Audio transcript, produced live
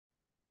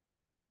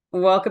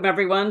Welcome,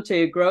 everyone,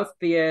 to Growth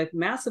via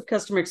Massive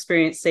Customer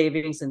Experience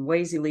Savings in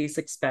Ways You Least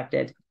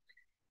Expected.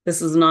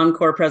 This is an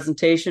encore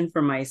presentation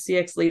from my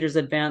CX Leaders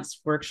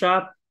Advanced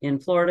workshop in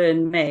Florida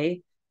in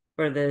May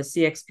for the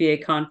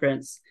CXPA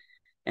conference.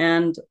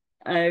 And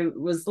I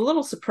was a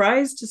little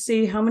surprised to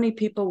see how many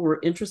people were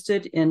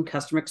interested in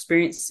customer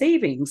experience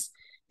savings,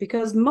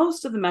 because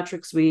most of the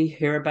metrics we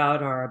hear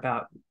about are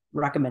about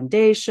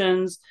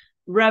recommendations,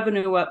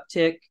 revenue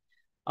uptick,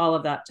 all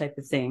of that type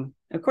of thing.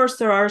 Of course,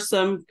 there are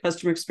some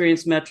customer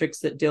experience metrics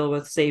that deal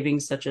with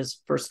savings, such as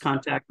first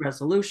contact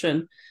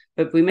resolution,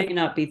 but we may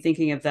not be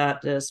thinking of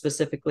that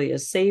specifically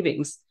as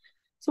savings.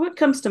 So what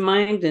comes to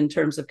mind in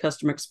terms of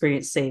customer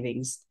experience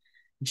savings?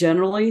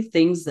 Generally,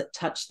 things that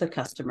touch the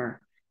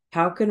customer.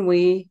 How can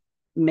we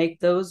make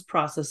those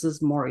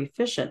processes more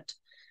efficient?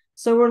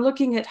 So we're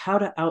looking at how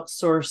to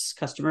outsource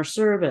customer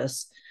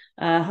service,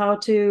 how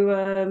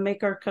to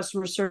make our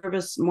customer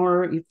service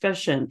more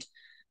efficient,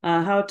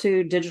 how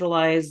to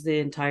digitalize the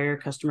entire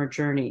customer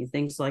journey,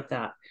 things like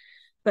that.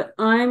 But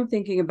I'm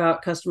thinking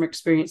about customer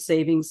experience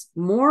savings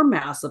more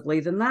massively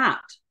than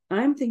that.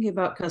 I'm thinking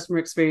about customer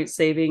experience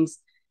savings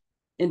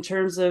in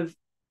terms of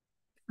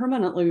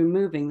permanently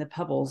removing the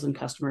pebbles in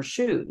customers'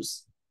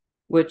 shoes,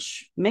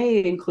 which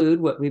may include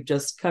what we've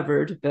just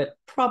covered, but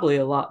probably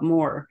a lot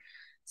more.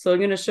 So I'm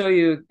going to show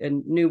you a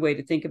new way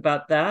to think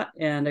about that,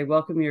 and I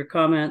welcome your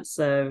comments.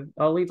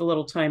 I'll leave a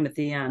little time at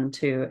the end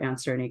to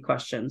answer any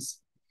questions.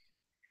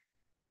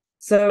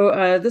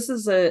 So this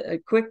is a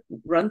quick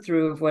run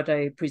through of what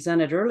I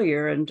presented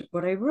earlier, and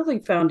what I really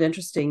found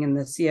interesting in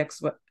the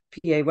CXPA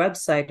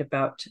website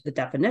about the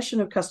definition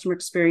of customer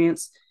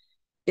experience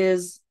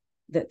is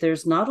that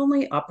there's not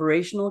only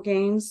operational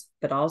gains,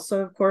 but also,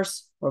 of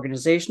course,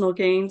 organizational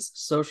gains,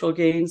 social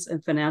gains,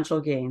 and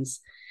financial gains.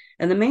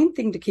 And the main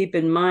thing to keep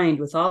in mind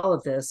with all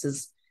of this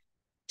is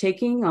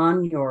taking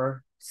on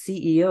your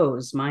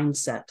CEO's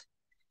mindset.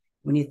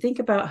 When you think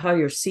about how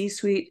your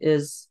C-suite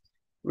is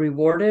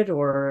rewarded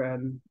or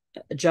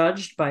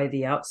judged by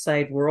the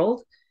outside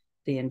world,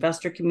 the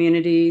investor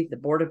community, the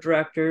board of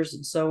directors,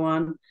 and so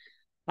on,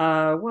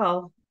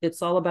 well,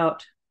 it's all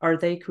about, are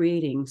they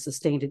creating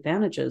sustained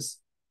advantages?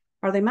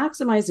 Are they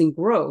maximizing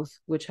growth,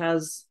 which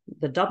has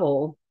the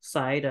double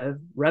side of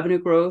revenue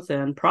growth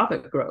and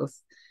profit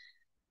growth?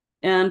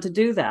 And to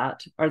do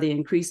that, are they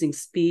increasing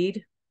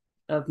speed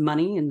of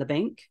money in the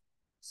bank?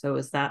 So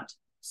is that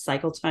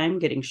cycle time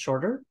getting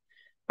shorter?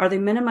 Are they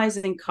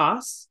minimizing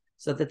costs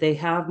so that they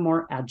have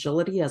more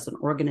agility as an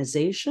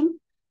organization?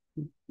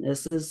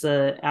 This is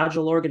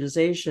agile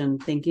organization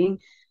thinking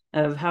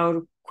of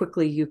how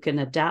quickly you can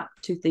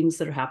adapt to things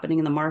that are happening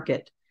in the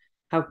market,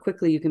 how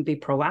quickly you can be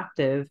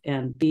proactive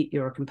and beat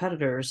your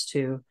competitors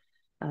to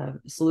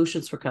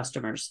solutions for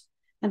customers,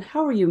 and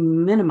how are you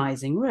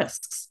minimizing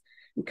risks?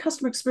 And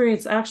customer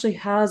experience actually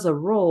has a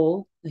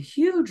role, a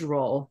huge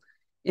role,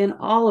 in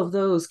all of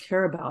those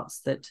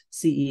careabouts that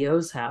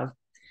CEOs have.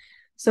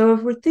 So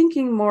if we're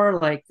thinking more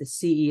like the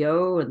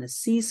CEO and the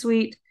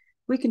C-suite,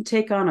 we can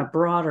take on a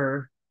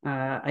broader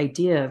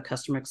idea of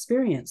customer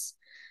experience.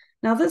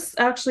 Now, this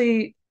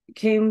actually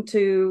came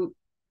to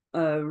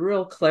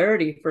real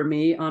clarity for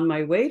me on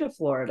my way to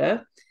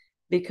Florida,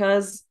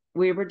 because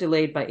we were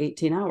delayed by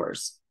 18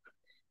 hours.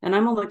 And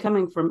I'm only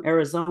coming from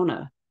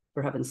Arizona,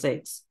 for heaven's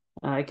sakes.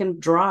 I can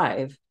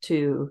drive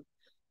to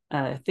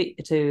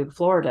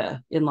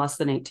Florida in less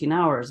than 18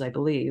 hours, I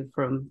believe,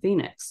 from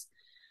Phoenix.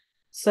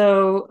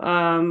 So,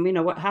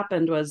 what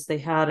happened was they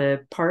had a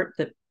part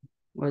that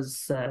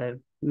was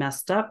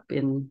messed up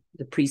in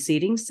the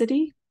preceding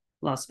city,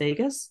 Las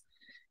Vegas.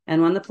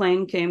 And when the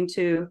plane came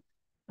to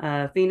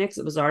Phoenix,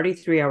 it was already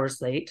 3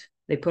 hours late.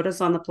 They put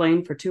us on the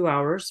plane for 2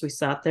 hours. We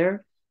sat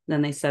there.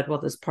 Then they said, well,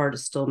 this part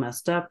is still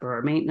messed up,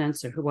 or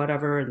maintenance or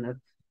whatever. And the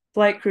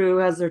flight crew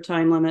has their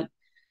time limit.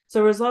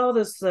 So it was all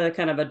this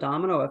kind of a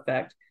domino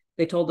effect.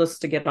 They told us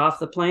to get off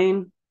the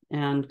plane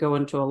and go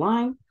into a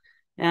line.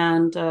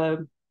 And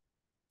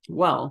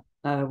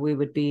we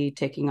would be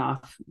taking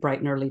off bright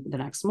and early the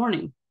next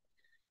morning.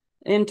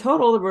 In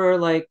total, there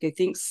were I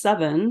think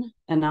 7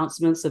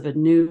 announcements of a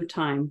new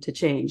time to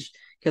change,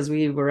 because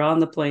we were on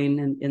the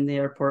plane in the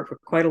airport for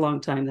quite a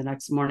long time the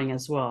next morning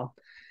as well.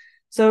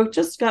 So it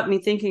just got me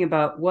thinking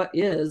about, what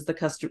is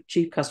the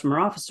chief customer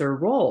officer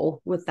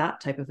role with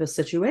that type of a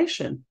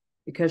situation?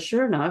 Because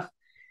sure enough,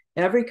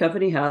 every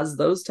company has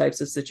those types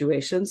of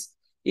situations,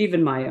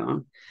 even my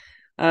own.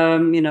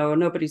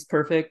 Nobody's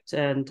perfect,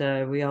 and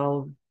we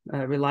all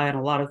rely on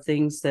a lot of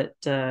things that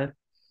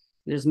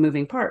there's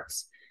moving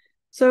parts.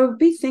 So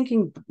be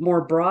thinking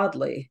more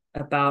broadly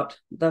about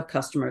the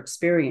customer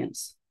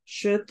experience.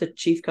 Should the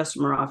chief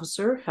customer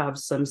officer have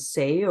some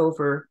say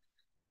over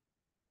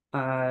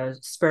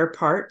spare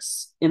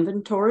parts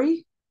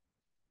inventory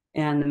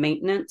and the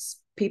maintenance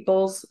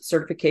people's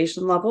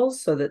certification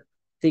levels so that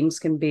things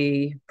can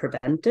be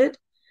prevented?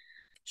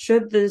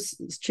 Should this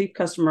chief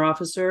customer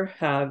officer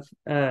have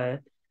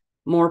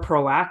more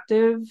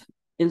proactive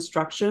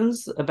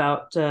instructions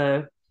about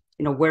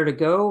where to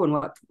go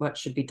and what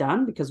should be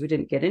done, because we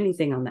didn't get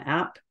anything on the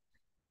app,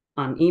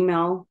 on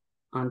email,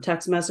 on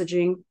text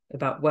messaging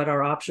about what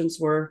our options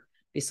were,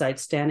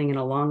 besides standing in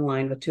a long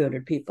line with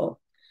 200 people.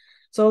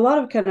 So a lot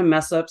of kind of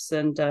mess ups,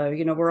 and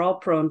we're all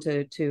prone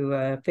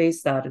to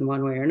face that in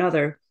one way or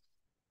another.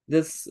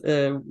 This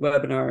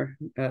webinar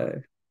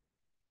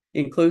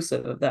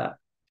inclusive of that.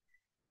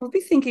 We'll be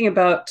thinking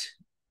about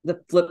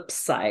the flip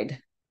side.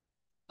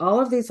 All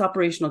of these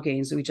operational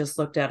gains that we just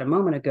looked at a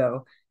moment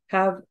ago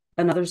have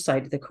another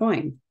side to the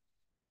coin.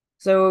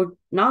 So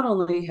not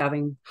only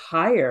having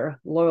higher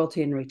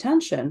loyalty and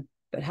retention,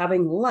 but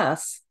having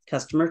less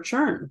customer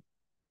churn,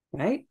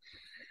 right?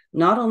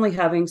 Not only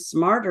having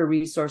smarter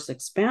resource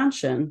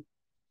expansion,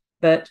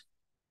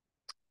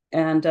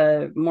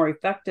 and more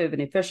effective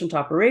and efficient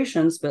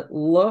operations, but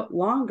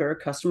longer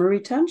customer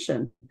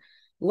retention,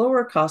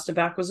 lower cost of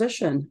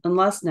acquisition, and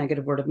less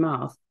negative word of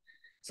mouth.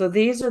 So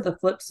these are the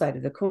flip side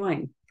of the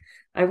coin.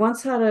 I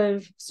once had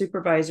a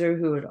supervisor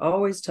who would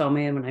always tell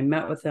me, and when I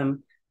met with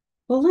him,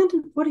 well,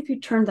 Lyndon, what if you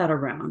turned that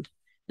around?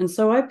 And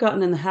so I've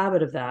gotten in the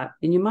habit of that.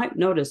 And you might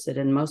notice it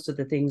in most of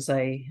the things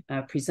I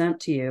present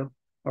to you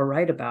or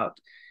write about.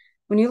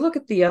 When you look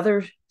at the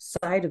other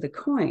side of the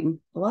coin,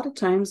 a lot of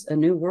times a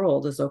new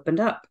world is opened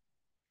up.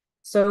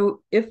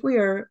 So if we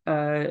are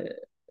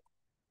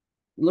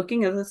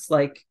looking at this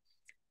like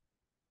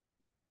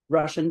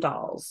Russian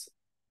dolls,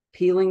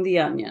 peeling the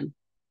onion,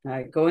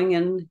 going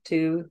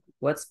into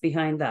what's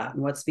behind that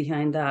and what's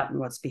behind that and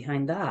what's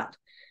behind that,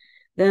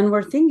 then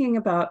we're thinking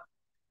about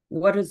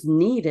what is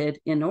needed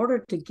in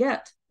order to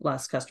get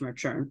less customer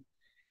churn.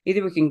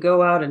 Either we can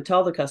go out and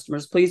tell the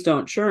customers, please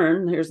don't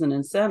churn, here's an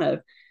incentive.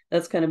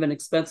 That's kind of an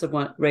expensive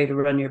way to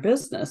run your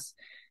business.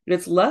 But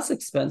it's less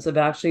expensive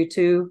actually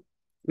to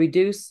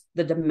reduce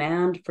the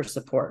demand for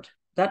support.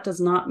 That does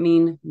not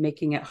mean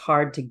making it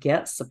hard to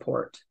get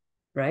support,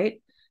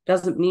 right?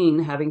 Doesn't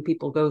mean having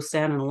people go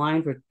stand in a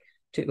line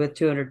with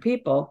 200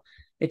 people.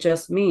 It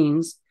just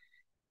means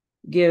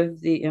give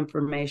the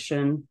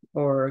information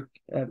or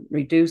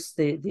reduce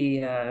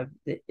the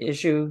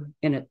issue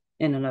in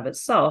and of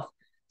itself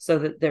so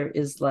that there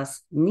is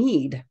less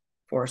need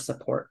for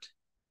support,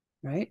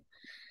 right?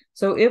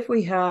 So if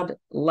we had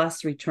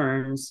less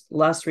returns,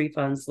 less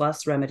refunds,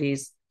 less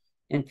remedies,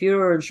 and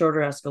fewer and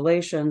shorter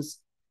escalations,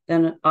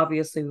 then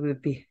obviously we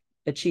would be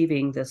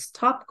achieving this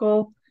top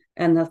goal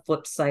and the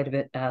flip side of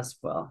it as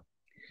well.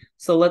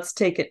 So let's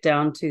take it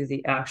down to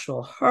the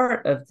actual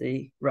heart of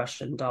the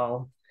Russian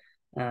doll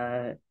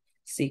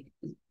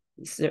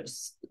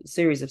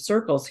series of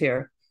circles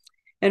here.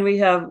 And we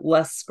have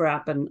less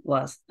scrap and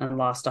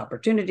lost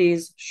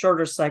opportunities,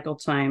 shorter cycle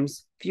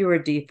times, fewer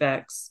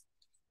defects,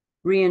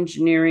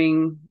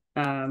 re-engineering,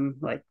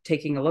 like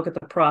taking a look at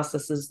the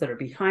processes that are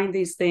behind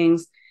these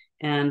things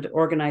and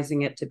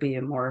organizing it to be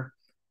a more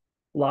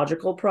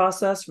logical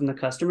process from the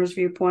customer's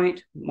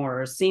viewpoint,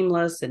 more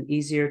seamless and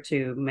easier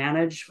to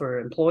manage for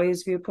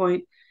employees'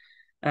 viewpoint,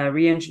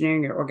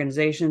 re-engineering your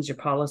organizations, your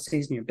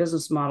policies, and your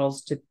business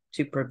models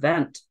to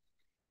prevent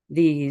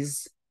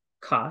these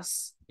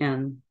costs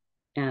and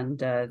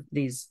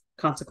these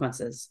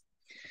consequences.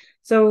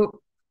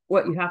 So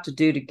what you have to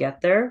do to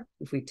get there,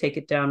 if we take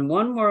it down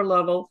one more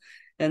level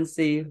and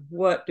see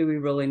what do we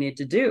really need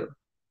to do,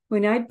 we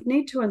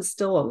need to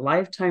instill a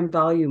lifetime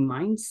value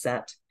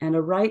mindset and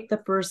a right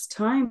the first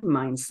time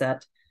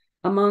mindset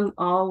among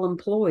all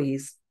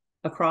employees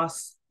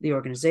across the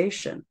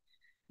organization.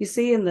 You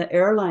see, in the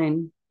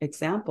airline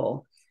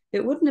example,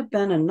 it wouldn't have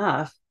been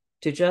enough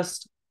to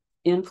just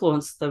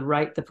influence the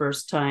right the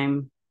first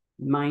time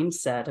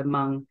mindset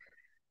among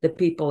the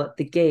people at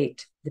the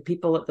gate, the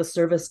people at the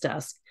service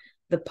desk,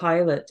 the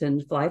pilot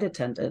and flight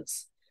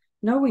attendants.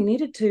 No, we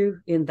needed to,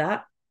 in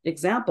that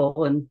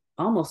example, and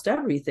almost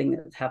everything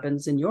that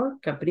happens in your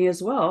company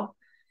as well,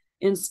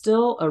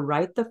 instill a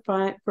right the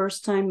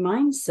first time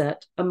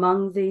mindset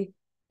among the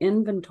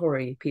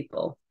inventory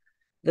people,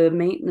 the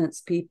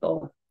maintenance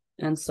people,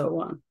 and so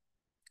on.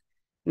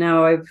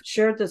 Now, I've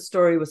shared this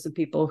story with some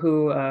people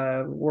who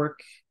work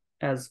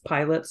as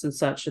pilots and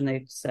such, and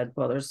they've said,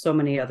 well, there's so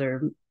many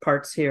other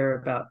parts here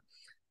about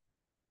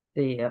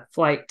the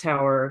flight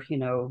tower,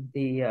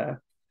 the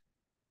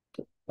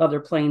other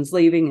planes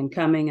leaving and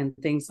coming and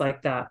things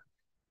like that.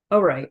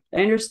 All right,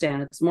 I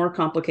understand it's more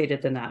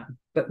complicated than that.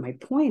 But my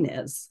point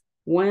is,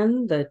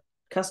 when the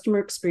customer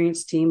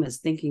experience team is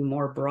thinking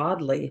more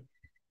broadly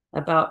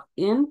about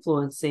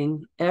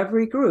influencing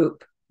every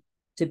group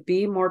to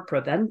be more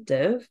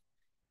preventive,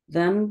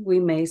 then we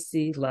may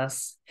see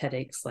less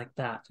headaches like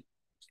that.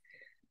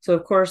 So,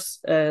 of course,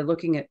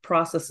 looking at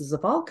processes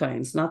of all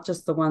kinds, not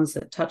just the ones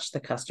that touch the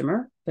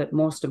customer, but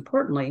most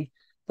importantly,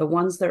 the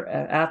ones that are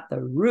at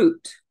the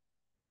root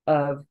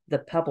of the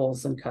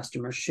pebbles in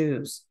customer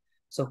shoes.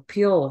 So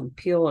peel and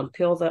peel and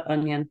peel the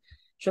onion,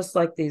 just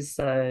like these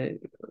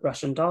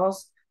Russian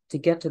dolls, to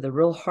get to the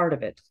real heart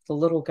of it. The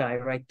little guy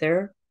right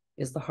there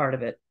is the heart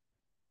of it.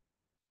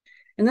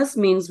 And this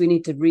means we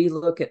need to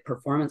relook at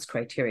performance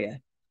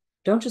criteria.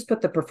 Don't just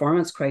put the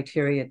performance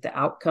criteria at the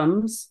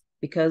outcomes,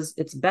 because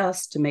it's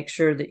best to make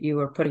sure that you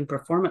are putting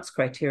performance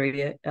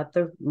criteria at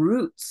the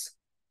roots,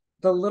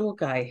 the little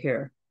guy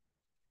here.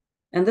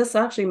 And this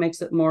actually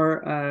makes it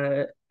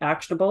more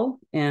actionable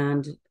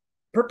and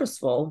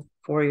purposeful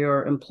for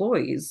your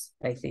employees,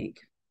 I think.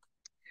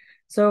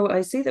 So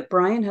I see that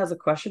Brian has a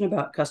question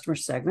about customer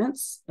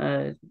segments.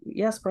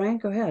 Yes, Brian,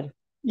 go ahead.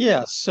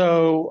 Yeah,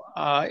 so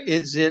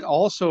is it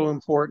also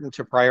important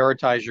to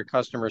prioritize your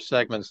customer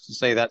segments to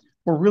say that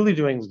we're really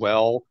doing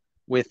well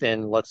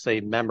within, let's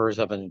say, members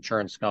of an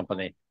insurance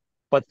company,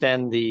 but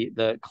then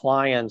the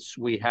clients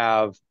we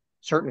have,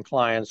 certain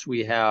clients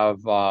we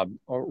have a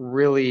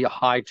really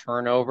high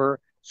turnover,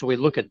 so we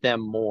look at them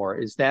more.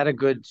 Is that a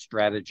good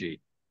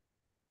strategy?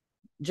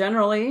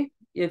 Generally,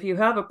 if you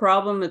have a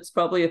problem, it's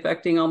probably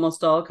affecting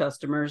almost all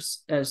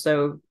customers.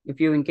 So if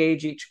you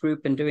engage each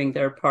group in doing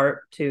their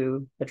part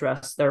to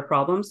address their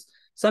problems,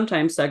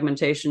 sometimes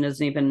segmentation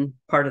isn't even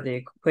part of the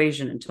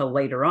equation until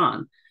later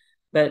on.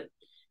 But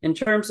in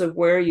terms of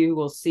where you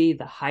will see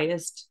the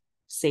highest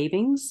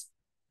savings,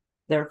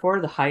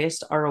 therefore the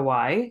highest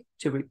ROI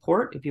to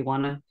report, if you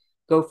want to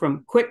go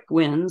from quick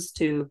wins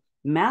to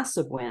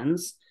massive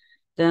wins,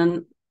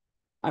 then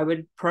I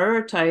would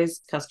prioritize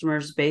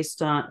customers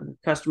based on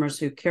customers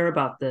who care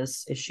about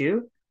this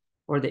issue,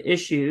 or the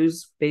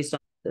issues based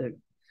on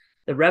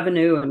the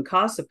revenue and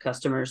cost of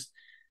customers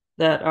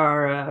that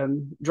are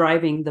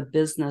driving the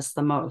business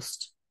the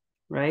most,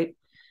 right?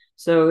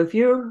 So if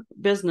your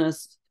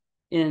business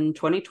in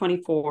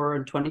 2024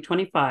 and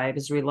 2025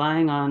 is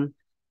relying on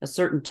a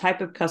certain type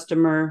of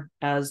customer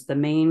as the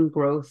main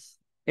growth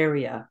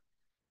area,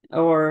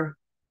 or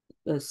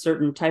a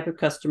certain type of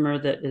customer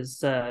that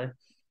is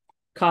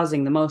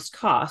causing the most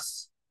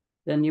costs,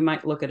 then you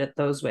might look at it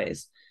those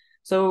ways.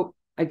 So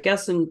I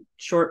guess in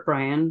short,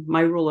 Brian,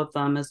 my rule of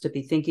thumb is to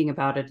be thinking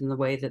about it in the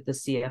way that the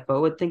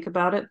CFO would think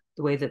about it,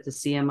 the way that the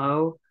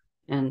CMO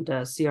and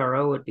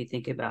CRO would be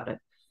thinking about it.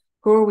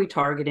 Who are we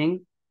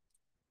targeting?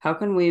 How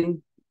can we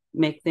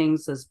make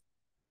things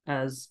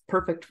as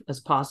perfect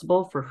as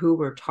possible for who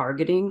we're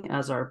targeting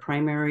as our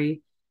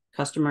primary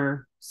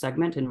customer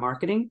segment in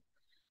marketing?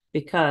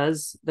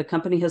 Because the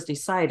company has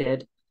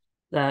decided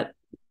that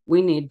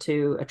we need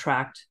to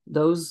attract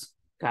those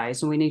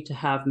guys and we need to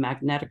have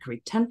magnetic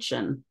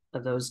retention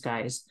of those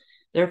guys.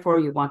 Therefore,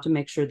 you want to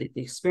make sure that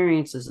the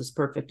experience is as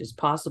perfect as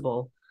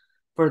possible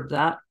for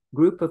that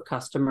group of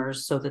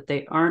customers so that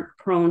they aren't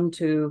prone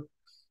to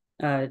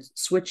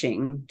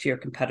switching to your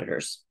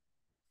competitors.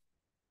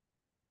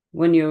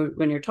 When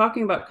you're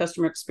talking about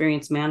customer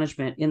experience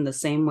management in the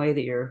same way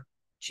that your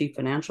chief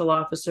financial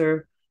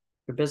officer,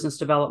 your business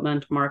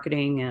development,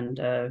 marketing,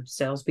 and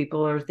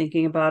salespeople are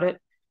thinking about it,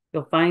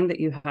 you'll find that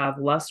you have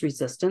less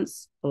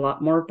resistance, a lot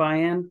more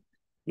buy-in,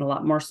 and a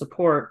lot more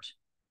support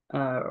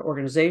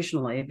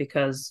organizationally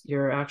because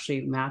you're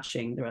actually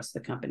matching the rest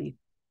of the company.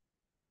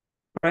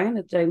 Brian,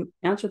 did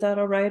I answer that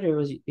all right, or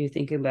was you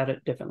thinking about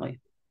it differently?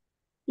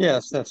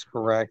 Yes, that's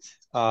correct.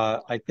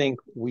 I think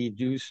we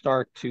do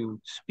start to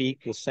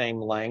speak the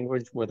same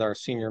language with our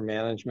senior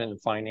management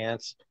and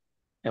finance.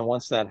 And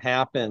once that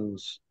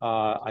happens,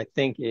 I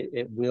think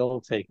it will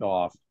take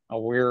off.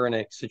 We're in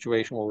a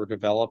situation where we're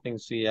developing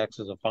CX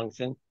as a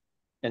function.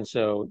 And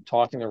so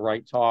talking the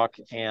right talk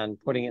and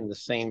putting it in the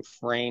same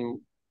frame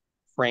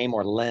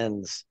or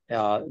lens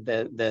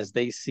that as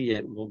they see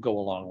it will go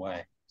a long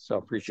way. So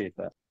appreciate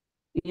that.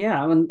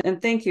 Yeah,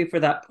 and thank you for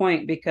that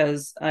point,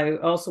 because I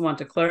also want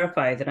to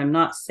clarify that I'm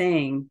not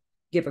saying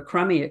give a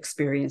crummy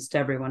experience to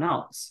everyone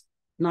else,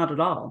 not at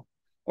all,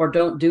 or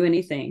don't do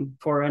anything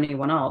for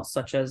anyone else,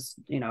 such as,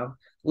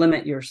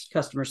 limit your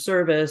customer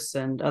service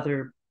and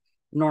other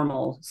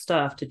normal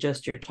stuff to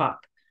just your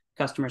top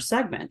customer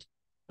segment.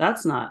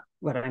 That's not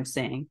what I'm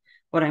saying.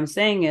 What I'm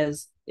saying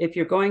is if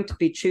you're going to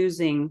be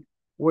choosing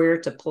where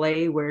to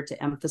play, where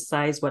to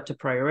emphasize, what to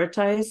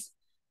prioritize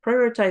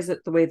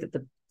it the way that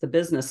the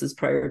business is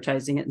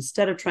prioritizing it,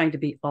 instead of trying to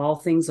be all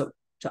things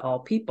to all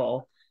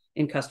people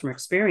in customer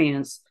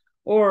experience,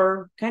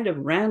 or kind of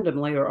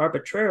randomly or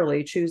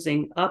arbitrarily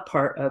choosing a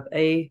part of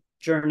a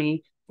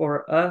journey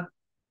for a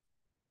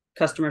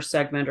customer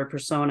segment or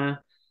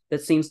persona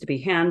that seems to be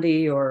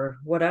handy or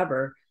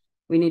whatever.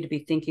 We need to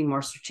be thinking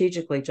more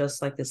strategically,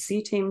 just like the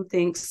C team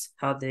thinks,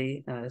 how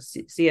the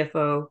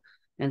CFO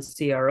and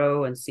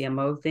CRO and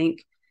CMO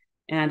think.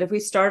 And if we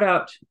start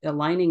out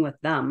aligning with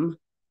them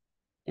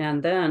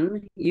and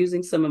then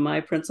using some of my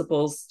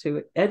principles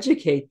to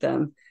educate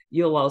them,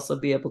 you'll also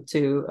be able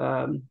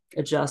to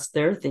adjust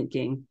their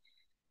thinking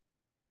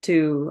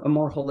to a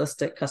more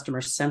holistic,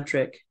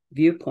 customer-centric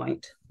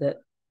viewpoint that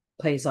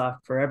pays off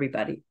for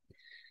everybody.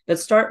 But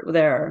start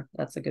there.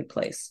 That's a good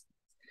place.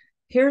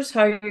 Here's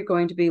how you're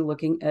going to be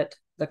looking at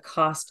the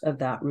cost of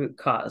that root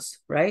cause,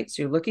 right?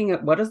 So you're looking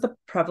at what is the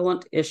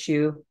prevalent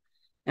issue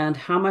and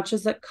how much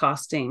is it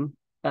costing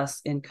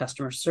us in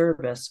customer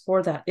service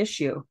for that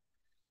issue.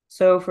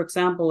 So, for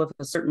example, if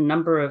a certain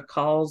number of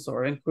calls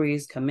or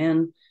inquiries come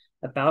in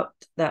about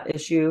that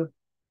issue,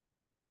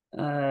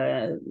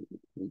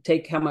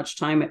 take how much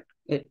time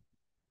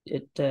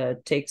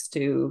it takes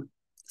to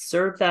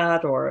serve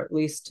that, or at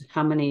least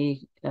how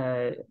many,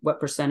 what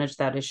percentage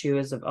that issue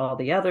is of all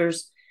the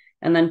others,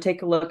 and then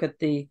take a look at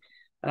the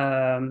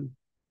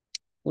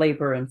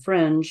labor and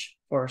fringe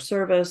for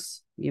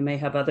service. You may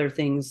have other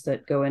things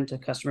that go into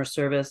customer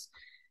service.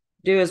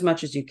 Do as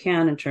much as you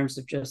can in terms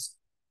of just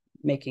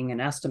making an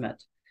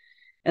estimate.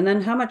 And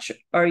then how much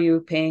are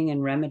you paying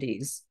in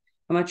remedies?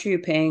 How much are you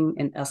paying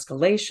in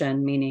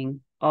escalation,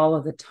 meaning all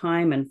of the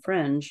time and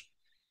fringe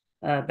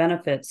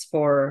benefits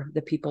for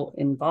the people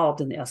involved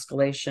in the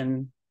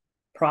escalation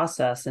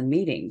process and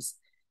meetings?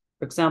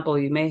 For example,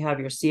 you may have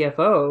your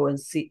CFO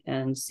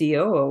and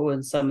COO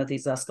in some of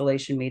these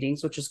escalation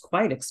meetings, which is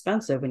quite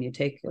expensive when you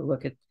take a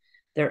look at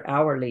their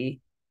hourly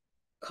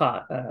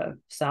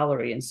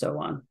salary and so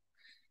on.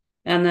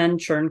 And then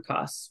churn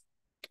costs.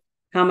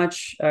 How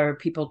much are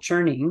people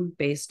churning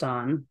based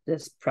on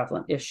this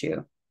prevalent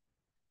issue?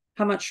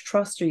 How much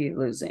trust are you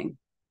losing?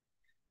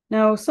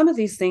 Now, some of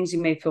these things you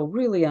may feel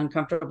really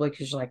uncomfortable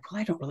because you're like, well,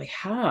 I don't really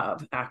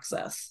have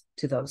access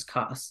to those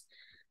costs.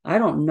 I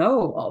don't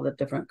know all the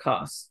different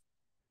costs.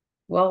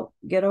 Well,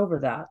 get over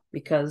that,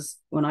 because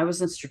when I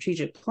was in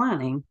strategic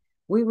planning,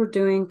 we were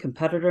doing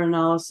competitor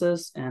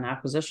analysis and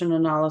acquisition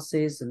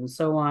analyses and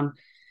so on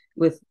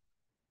with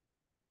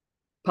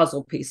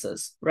puzzle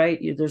pieces, right?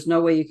 There's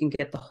no way you can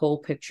get the whole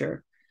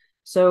picture.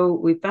 So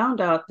we found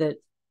out that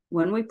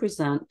when we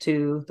present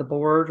to the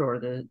board or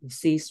the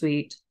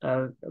C-suite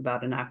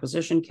about an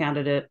acquisition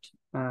candidate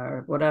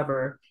or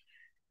whatever,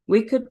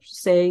 we could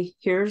say,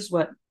 here's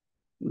what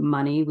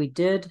money we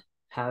did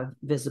have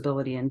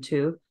visibility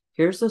into.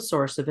 Here's the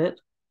source of it.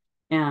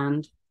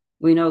 And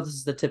we know this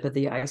is the tip of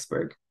the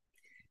iceberg.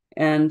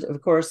 And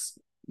of course,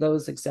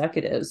 those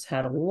executives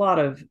had a lot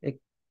of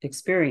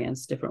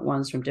experience, different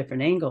ones from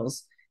different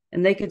angles,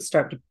 and they could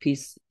start to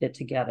piece it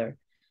together.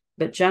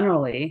 But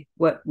generally,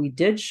 what we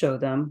did show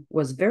them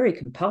was very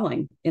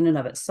compelling in and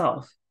of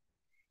itself,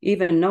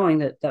 even knowing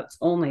that that's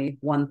only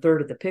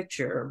 1/3 of the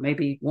picture, or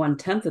maybe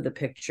 1/10 of the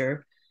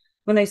picture.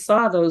 When they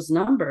saw those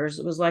numbers,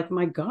 it was like,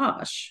 my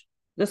gosh,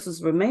 this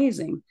is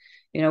amazing.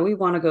 We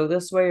want to go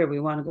this way or we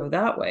want to go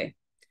that way.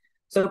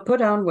 So put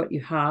down what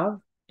you have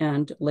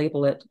and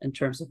label it in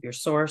terms of your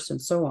source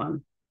and so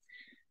on.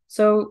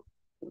 So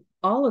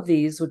all of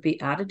these would be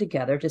added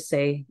together to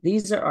say,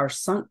 these are our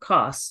sunk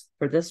costs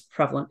for this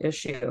prevalent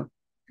issue,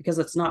 because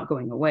it's not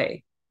going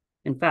away.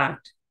 In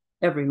fact,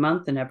 every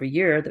month and every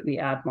year that we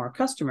add more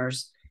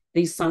customers,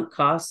 these sunk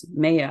costs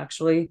may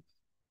actually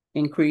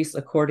increase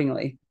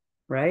accordingly,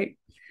 right?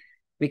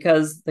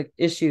 Because the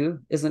issue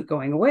isn't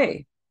going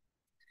away.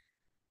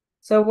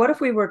 So what if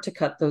we were to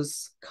cut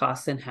those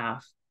costs in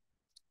half?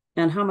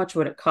 And how much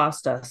would it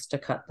cost us to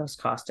cut those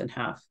costs in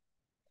half?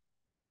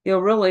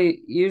 You'll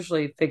really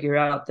usually figure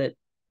out that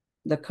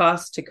the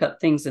cost to cut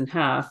things in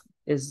half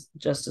is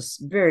just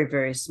a very,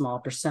 very small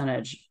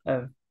percentage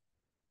of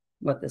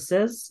what this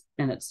is.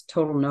 And it's a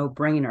total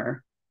no-brainer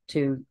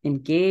to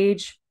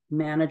engage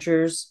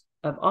managers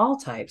of all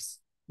types,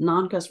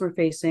 non-customer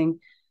facing,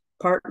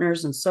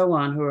 partners, and so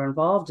on, who are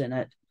involved in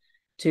it,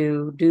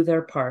 to do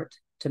their part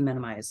to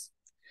minimize.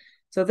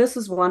 So this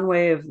is one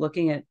way of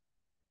looking at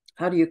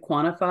how do you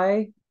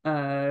quantify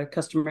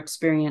customer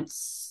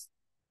experience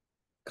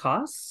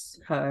costs,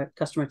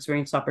 customer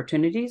experience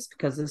opportunities,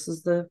 because this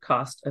is the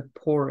cost of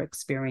poor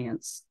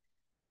experience.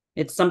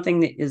 It's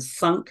something that is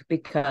sunk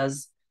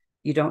because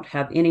you don't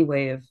have any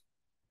way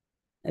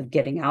of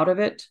getting out of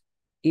it,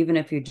 even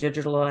if you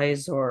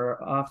digitalize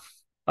or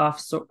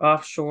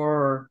offshore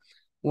or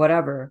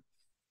whatever.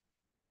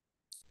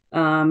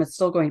 It's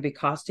still going to be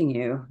costing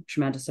you a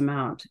tremendous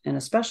amount, and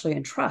especially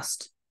in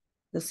trust.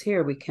 This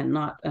here we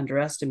cannot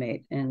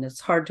underestimate, and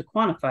it's hard to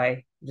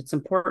quantify. It's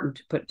important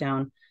to put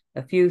down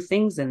a few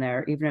things in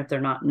there, even if they're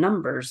not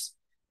numbers.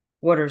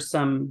 What are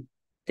some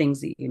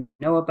things that you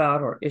know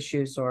about, or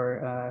issues,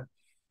 or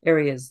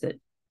areas that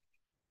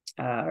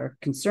are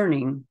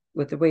concerning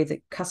with the way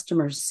that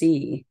customers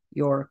see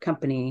your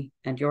company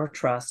and your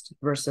trust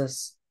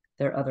versus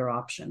their other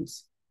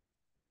options?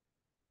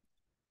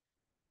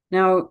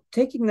 Now,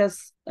 taking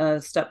this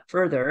a step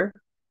further,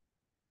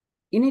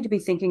 you need to be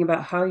thinking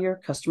about how your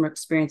customer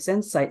experience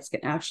insights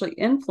can actually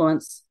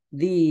influence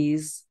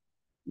these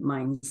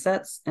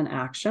mindsets and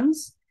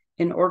actions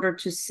in order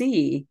to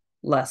see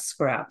less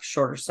scrap,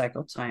 shorter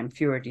cycle time,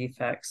 fewer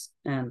defects,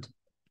 and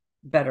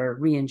better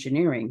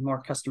re-engineering,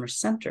 more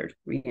customer-centered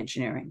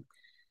re-engineering.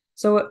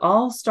 So it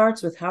all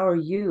starts with, how are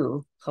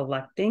you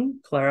collecting,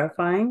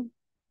 clarifying,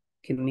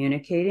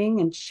 communicating,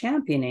 and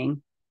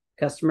championing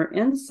customer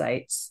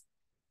insights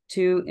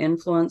to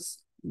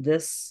influence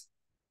this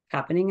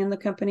happening in the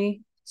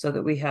company, so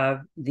that we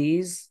have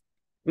these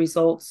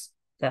results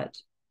that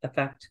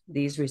affect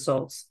these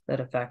results that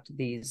affect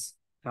these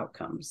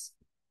outcomes,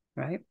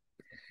 right?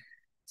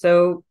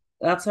 So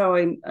that's how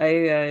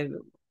I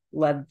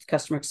led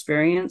customer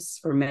experience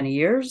for many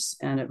years,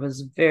 and it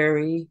was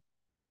very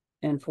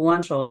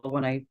influential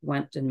when I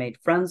went and made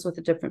friends with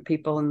the different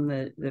people in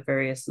the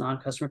various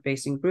non-customer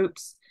facing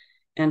groups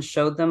and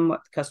showed them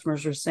what the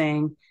customers were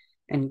saying,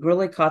 and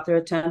really caught their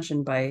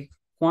attention by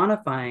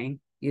quantifying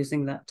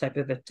using that type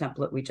of a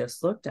template we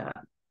just looked at.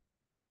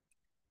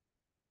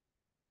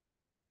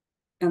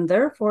 And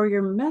therefore,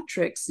 your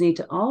metrics need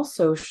to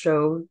also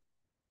show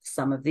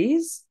some of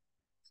these,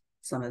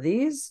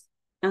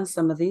 and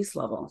some of these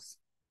levels.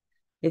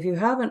 If you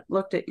haven't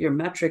looked at your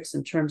metrics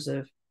in terms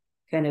of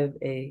kind of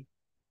a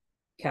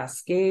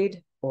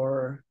cascade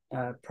or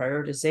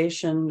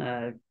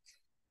prioritization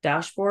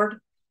dashboard,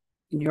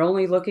 and you're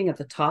only looking at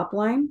the top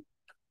line,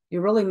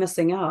 you're really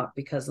missing out,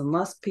 because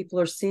unless people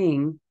are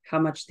seeing how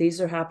much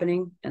these are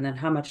happening and then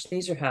how much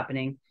these are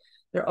happening,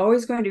 they're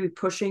always going to be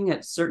pushing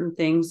at certain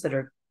things that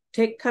are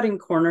cutting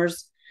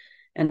corners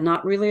and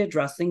not really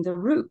addressing the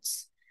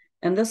roots.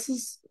 And this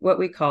is what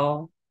we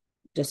call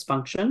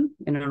dysfunction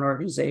in an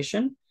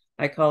organization.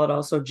 I call it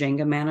also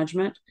Jenga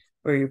management,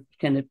 where you're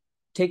kind of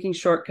taking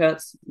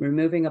shortcuts,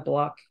 removing a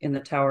block in the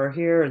tower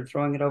here and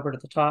throwing it over to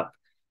the top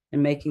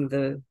and making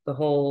the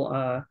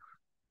whole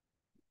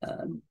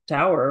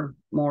tower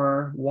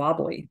more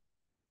wobbly.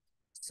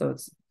 So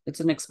it's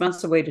an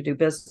expensive way to do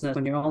business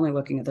when you're only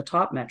looking at the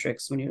top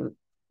metrics. When you're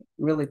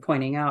really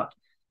pointing out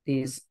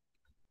these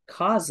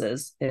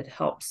causes, it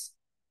helps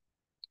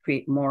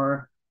create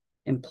more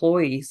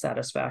employee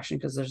satisfaction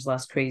because there's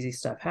less crazy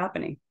stuff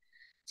happening.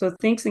 So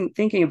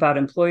thinking about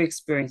employee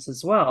experience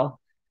as well,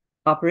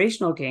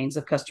 operational gains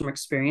of customer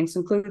experience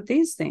include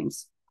these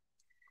things.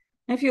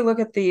 And if you look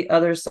at the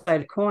other side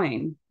of the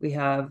coin, we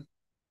have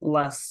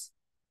less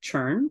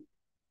churn,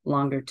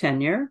 longer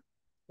tenure,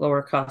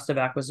 lower cost of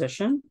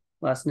acquisition,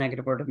 less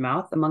negative word of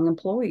mouth among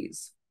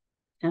employees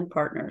and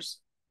partners.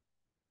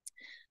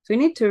 So we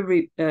need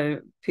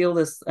to peel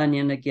this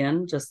onion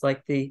again, just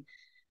like the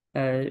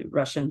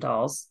Russian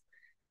dolls.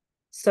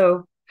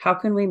 So how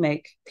can we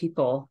make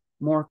people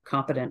more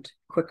competent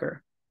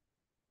quicker?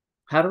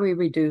 How do we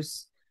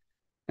reduce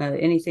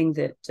anything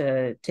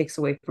that takes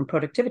away from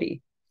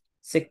productivity?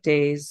 Sick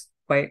days,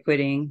 quiet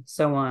quitting,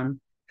 so on.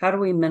 How do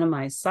we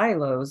minimize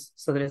silos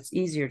so that it's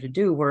easier to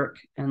do work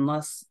and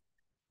less,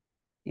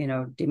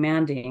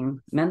 demanding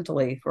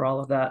mentally for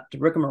all of that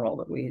rigmarole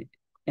that we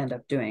end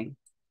up doing?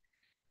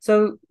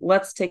 So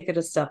let's take it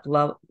a step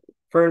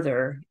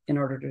further in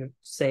order to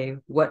say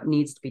what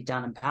needs to be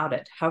done about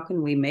it. How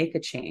can we make a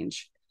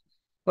change?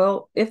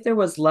 Well, if there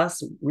was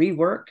less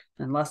rework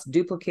and less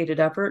duplicated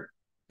effort,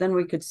 then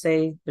we could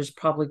say there's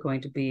probably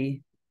going to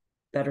be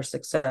better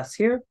success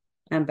here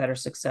and better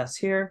success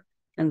here,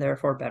 and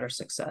therefore better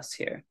success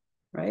here,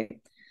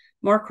 right?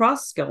 More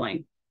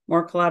cross-skilling,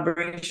 more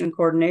collaboration,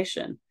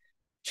 coordination,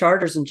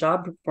 charters and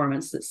job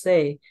performance that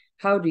say,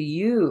 how do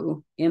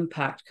you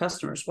impact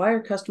customers? Why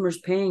are customers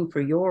paying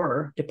for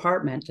your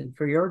department and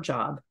for your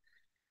job?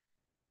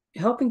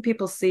 Helping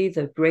people see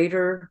the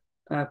greater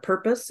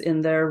purpose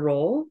in their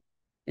role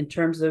in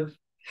terms of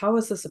how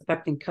is this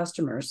affecting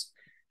customers?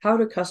 How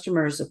do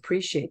customers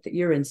appreciate that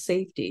you're in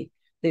safety,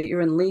 that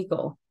you're in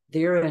legal, that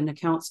you're in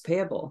accounts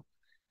payable,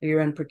 that you're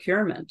in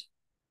procurement?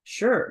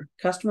 Sure,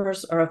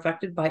 customers are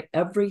affected by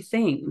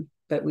everything,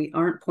 but we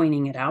aren't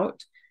pointing it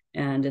out.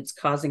 And it's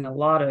causing a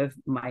lot of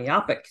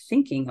myopic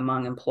thinking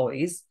among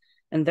employees,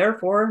 and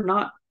therefore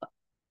not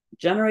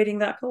generating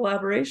that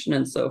collaboration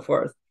and so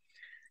forth.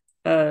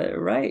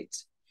 Right.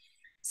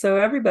 So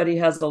everybody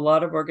has a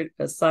lot of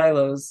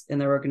silos in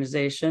their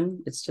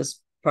organization. It's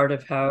just part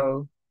of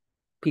how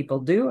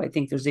people do. I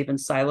think there's even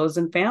silos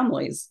in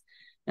families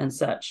and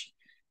such.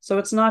 So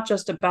it's not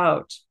just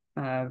about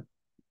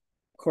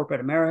corporate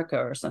America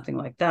or something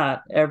like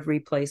that. Every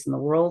place in the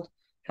world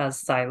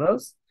has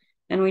silos,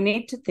 and we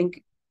need to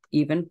think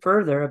even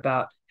further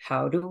about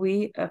how do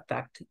we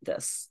affect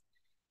this.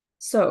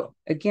 So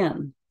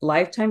again,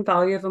 lifetime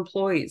value of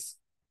employees.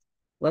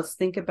 Let's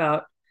think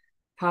about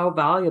how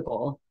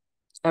valuable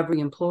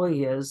every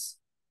employee is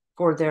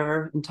for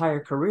their entire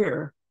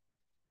career.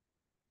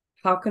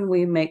 How can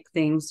we make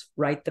things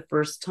right the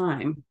first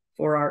time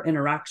for our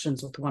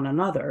interactions with one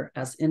another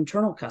as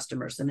internal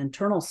customers and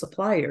internal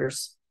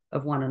suppliers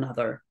of one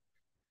another?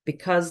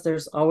 Because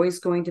there's always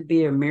going to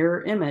be a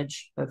mirror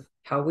image of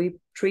how we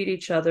treat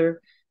each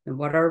other and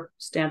what our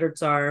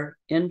standards are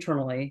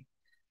internally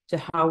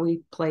to how we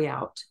play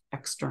out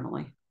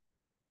externally.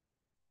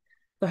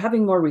 So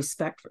having more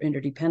respect for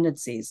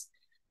interdependencies,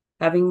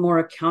 having more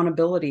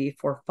accountability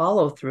for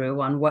follow through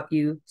on what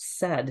you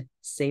said,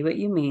 say what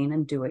you mean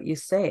and do what you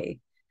say,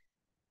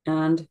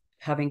 and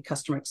having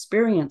customer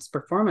experience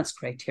performance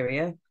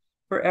criteria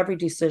for every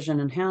decision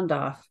and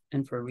handoff,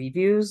 and for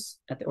reviews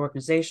at the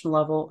organization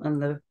level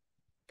and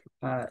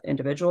the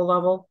individual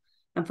level,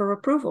 and for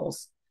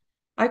approvals.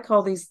 I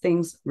call these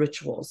things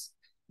rituals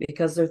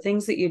because they're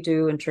things that you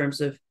do in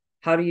terms of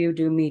how do you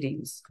do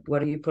meetings? What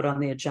do you put on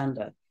the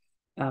agenda?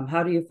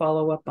 How do you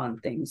follow up on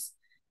things?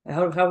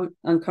 How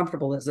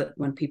uncomfortable is it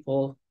when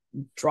people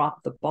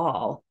drop the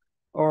ball?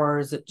 Or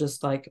is it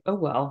just like, oh,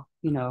 well,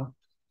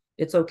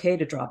 it's okay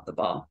to drop the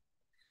ball?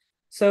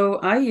 So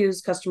I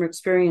use customer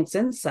experience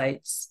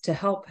insights to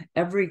help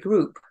every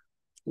group,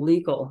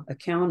 legal,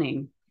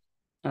 accounting,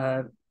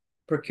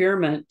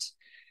 procurement,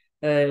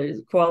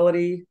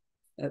 quality,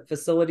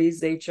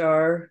 facilities,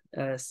 HR,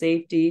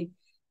 safety,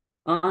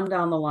 on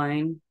down the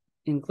line,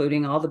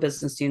 including all the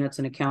business units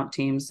and account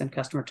teams and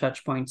customer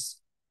touch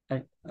points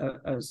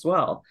as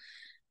well.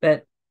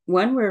 But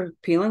when we're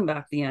peeling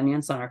back the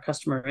onions on our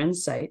customer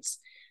insights,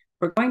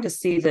 we're going to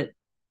see that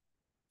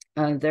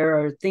There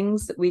are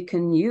things that we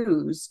can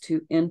use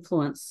to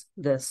influence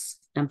this,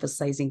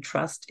 emphasizing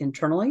trust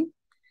internally,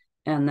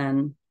 and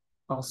then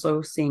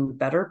also seeing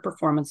better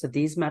performance of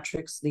these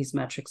metrics,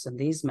 and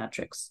these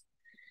metrics.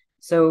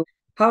 So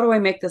how do I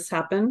make this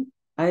happen?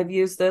 I've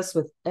used this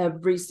with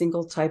every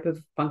single type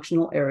of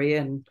functional area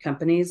in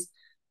companies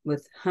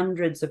with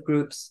hundreds of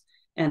groups,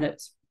 and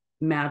it's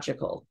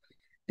magical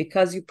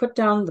because you put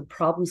down the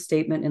problem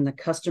statement in the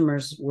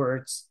customer's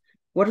words.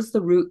 What is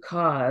the root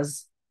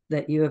cause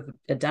that you have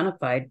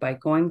identified by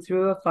going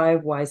through a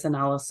 5 whys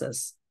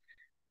analysis?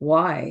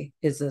 Why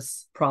is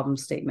this problem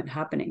statement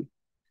happening?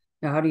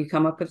 Now, how do you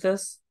come up with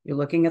this? You're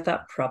looking at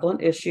that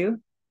prevalent issue.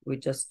 We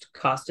just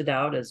costed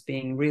out as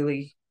being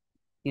really,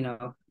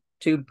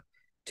 too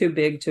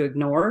big to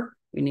ignore.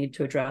 We need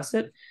to address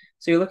it.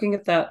 So you're looking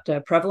at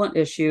that prevalent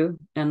issue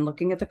and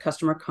looking at the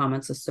customer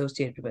comments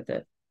associated with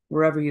it,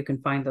 wherever you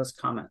can find those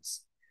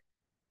comments.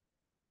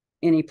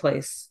 Any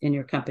place in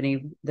your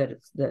company that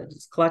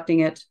is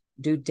collecting it,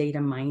 do data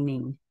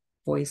mining,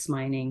 voice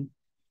mining,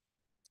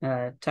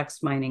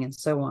 text mining, and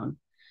so on.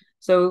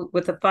 So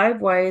with the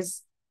 5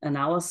 whys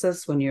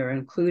analysis, when you're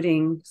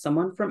including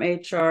someone from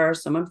HR,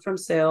 someone from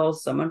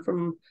sales, someone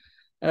from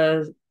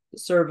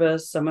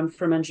service, someone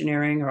from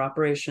engineering or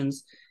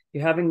operations,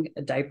 you're having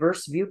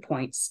diverse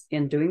viewpoints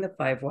in doing the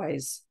 5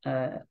 whys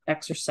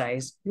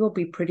exercise, you'll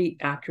be pretty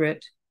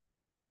accurate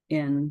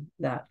in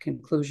that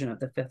conclusion of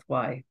the 5th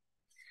why.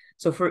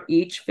 So for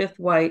each 5th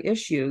why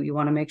issue, you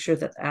want to make sure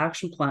that the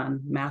action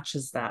plan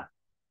matches that.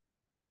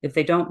 If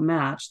they don't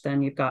match,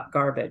 then you've got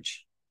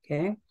garbage,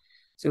 okay?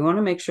 So we want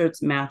to make sure it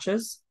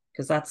matches,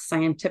 because that's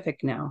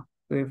scientific now.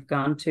 We've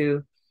gone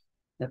to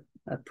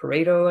a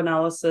Pareto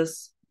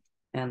analysis,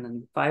 and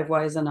then 5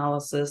 whys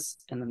analysis,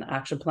 and then the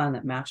action plan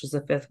that matches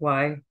the 5th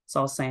why. It's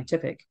all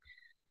scientific.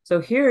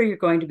 So here you're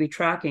going to be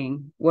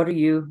tracking, what are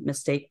you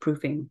mistake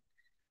proofing?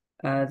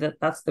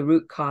 That's the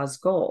root cause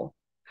goal.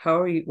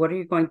 What are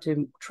you going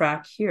to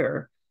track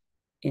here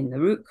in the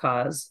root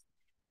cause,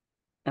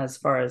 as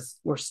far as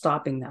we're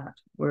stopping that?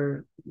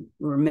 We're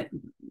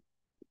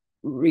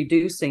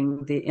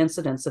reducing the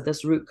incidence of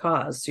this root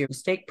cause. So you're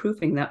mistake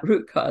proofing that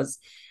root cause.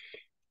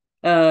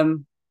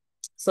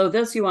 So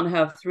this, you want to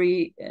have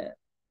three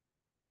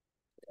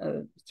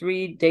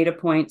data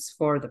points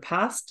for the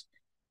past,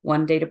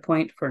 1 data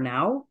point for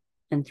now,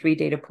 and 3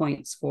 data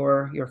points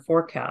for your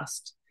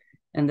forecast.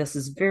 And this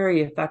is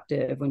very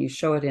effective when you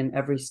show it in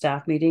every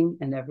staff meeting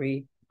and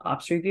every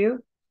ops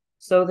review,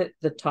 so that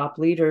the top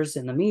leaders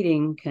in the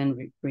meeting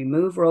can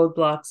remove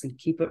roadblocks and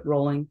keep it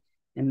rolling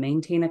and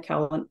maintain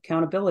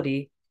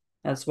accountability,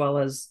 as well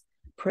as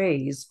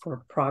praise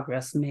for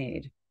progress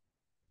made.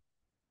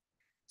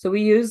 So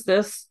we use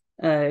this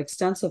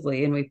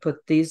extensively, and we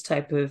put these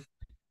type of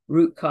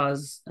root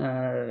cause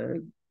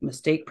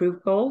mistake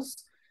proof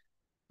goals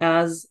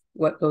as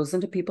what goes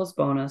into people's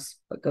bonus,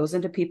 what goes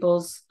into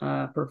people's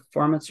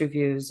performance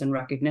reviews and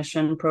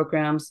recognition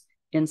programs.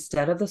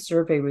 Instead of the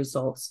survey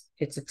results,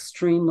 it's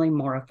extremely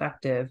more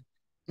effective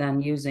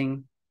than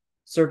using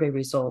survey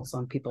results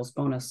on people's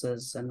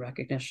bonuses and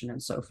recognition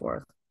and so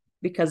forth,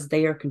 because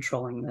they are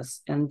controlling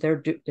this, and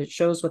it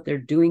shows what they're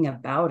doing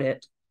about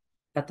it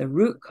at the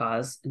root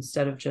cause,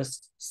 instead of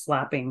just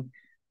slapping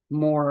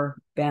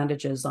more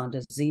bandages on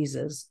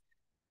diseases.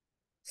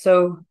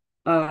 So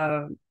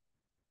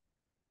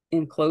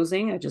in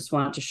closing, I just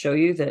want to show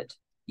you that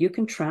you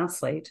can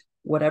translate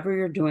whatever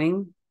you're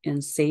doing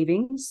in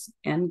savings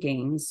and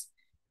gains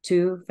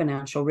to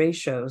financial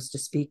ratios to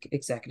speak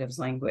executives'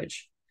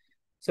 language.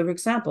 So for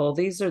example,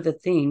 these are the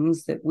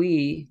things that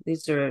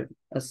these are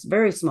a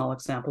very small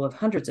example of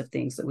hundreds of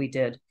things that we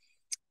did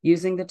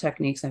using the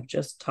techniques I've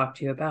just talked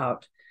to you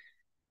about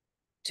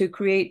to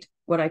create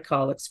what I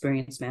call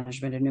experience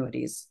management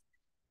annuities.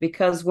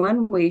 Because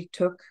when we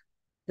took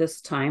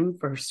this time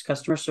for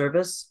customer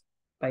service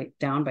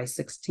down by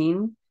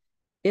 16,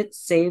 it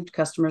saved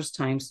customers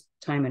time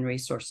and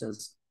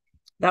resources.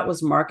 That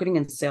was marketing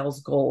and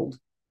sales gold.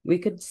 We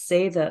could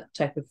say that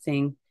type of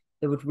thing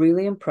that would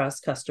really impress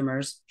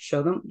customers,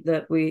 show them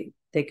that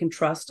they can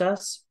trust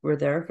us, we're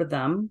there for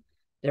them,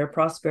 their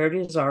prosperity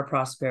is our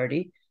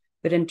prosperity.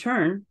 But in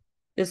turn,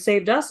 it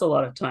saved us a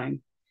lot of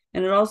time.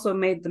 And it also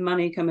made the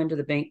money come into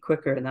the bank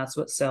quicker. And that's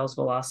what sales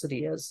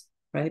velocity is,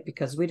 right?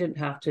 Because we didn't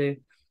have to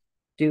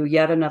do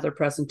yet another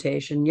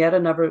presentation, yet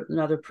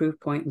another proof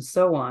point, and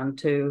so on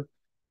to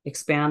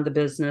expand the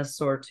business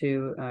or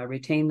to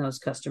retain those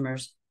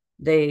customers.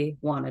 They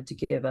wanted to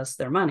give us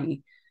their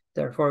money.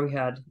 Therefore, we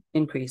had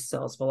increased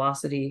sales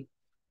velocity,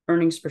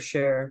 earnings per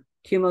share,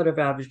 cumulative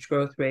average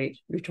growth rate,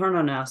 return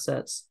on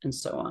assets, and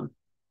so on.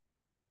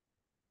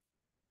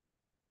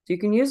 So you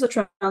can use a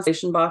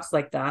translation box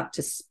like that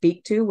to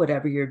speak to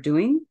whatever you're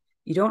doing.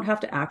 You don't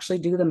have to actually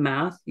do the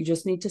math. You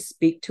just need to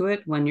speak to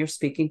it when you're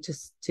speaking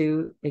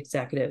to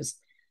executives.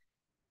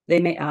 They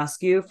may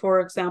ask you for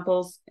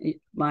examples.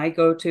 My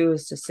go-to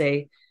is to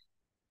say,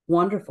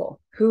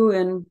 wonderful, who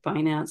in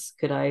finance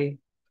could I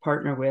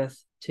partner with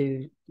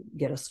to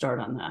get a start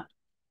on that?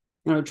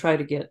 And I'll try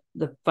to get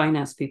the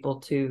finance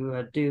people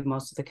to do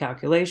most of the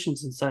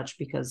calculations and such,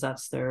 because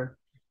that's their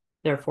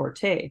their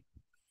forte.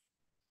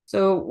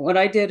 So what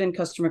I did in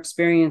customer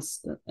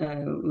experience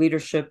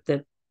leadership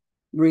that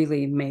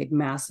really made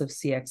massive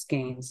CX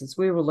gains is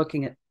we were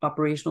looking at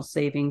operational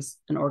savings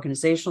and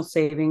organizational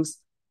savings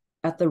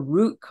at the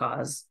root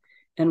cause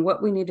and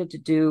what we needed to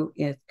do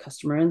with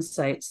customer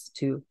insights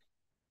to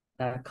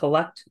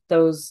collect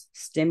those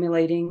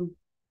stimulating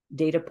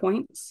data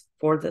points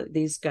for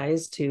these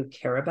guys to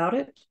care about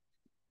it,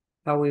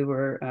 how we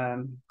were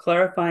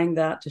clarifying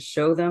that to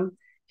show them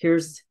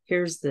here's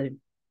the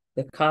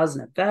cause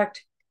and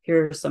effect,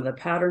 here are some of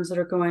the patterns that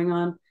are going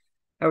on,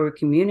 how we're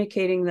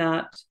communicating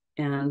that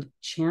and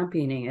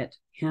championing it,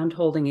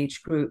 hand-holding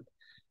each group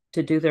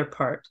to do their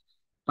part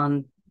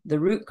on the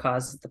root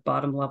cause at the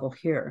bottom level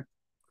here.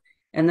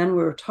 And then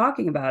we were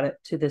talking about it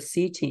to the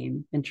C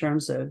team in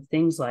terms of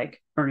things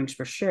like earnings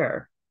per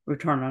share,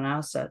 return on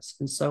assets,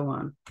 and so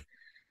on.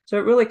 So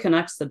it really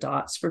connects the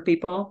dots for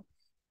people.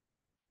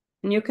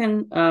 And you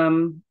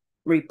can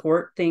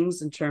report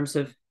things in terms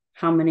of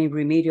how many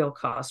remedial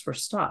costs were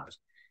stopped,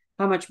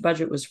 how much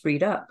budget was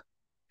freed up,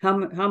 how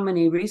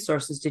many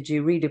resources did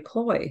you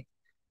redeploy,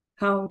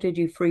 how did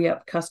you free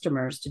up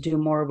customers to do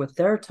more with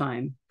their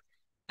time?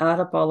 Add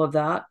up all of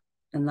that,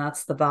 and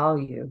that's the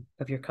value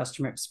of your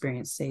customer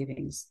experience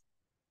savings.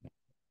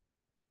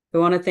 I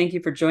want to thank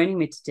you for joining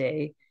me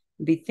today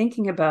and be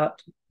thinking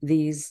about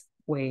these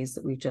ways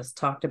that we just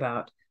talked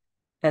about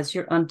as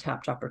your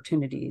untapped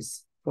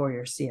opportunities for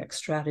your CX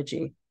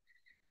strategy.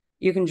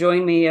 You can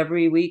join me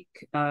every week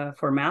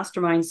for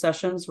mastermind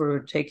sessions where we're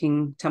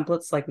taking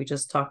templates like we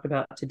just talked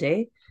about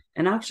today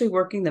and actually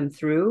working them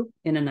through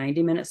in a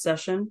 90-minute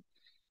session.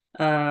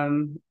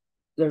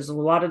 There's a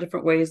lot of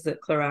different ways that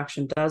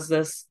ClearAction does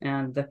this,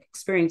 and the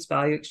Experience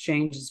Value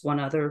Exchange is one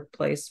other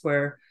place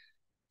where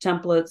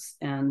templates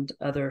and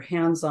other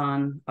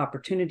hands-on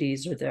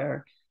opportunities are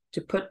there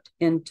to put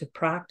into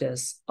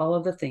practice all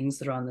of the things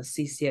that are on the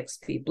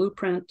CXP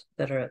blueprint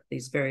that are at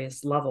these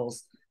various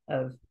levels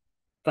of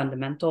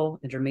fundamental,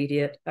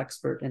 intermediate,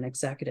 expert, and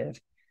executive.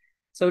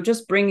 So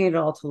just bringing it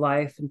all to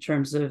life in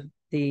terms of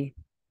the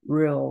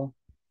real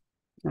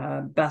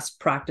best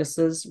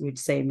practices, we'd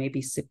say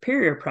maybe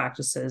superior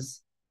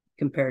practices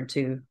compared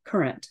to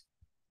current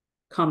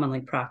commonly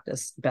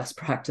practiced best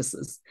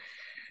practices.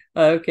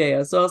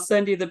 Okay, so I'll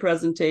send you the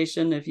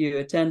presentation if you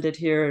attend it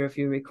here or if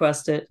you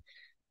request it.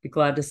 Be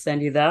glad to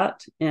send you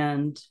that,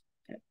 and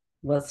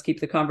let's keep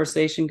the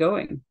conversation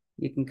going.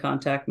 You can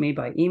contact me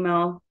by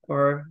email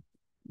or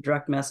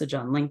direct message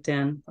on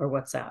LinkedIn or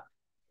WhatsApp.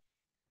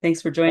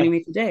 Thanks for joining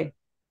me today.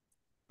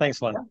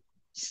 Thanks, Lynn.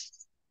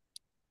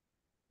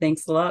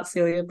 Thanks a lot,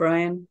 Celia,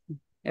 Brian,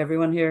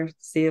 everyone here.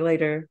 See you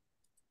later.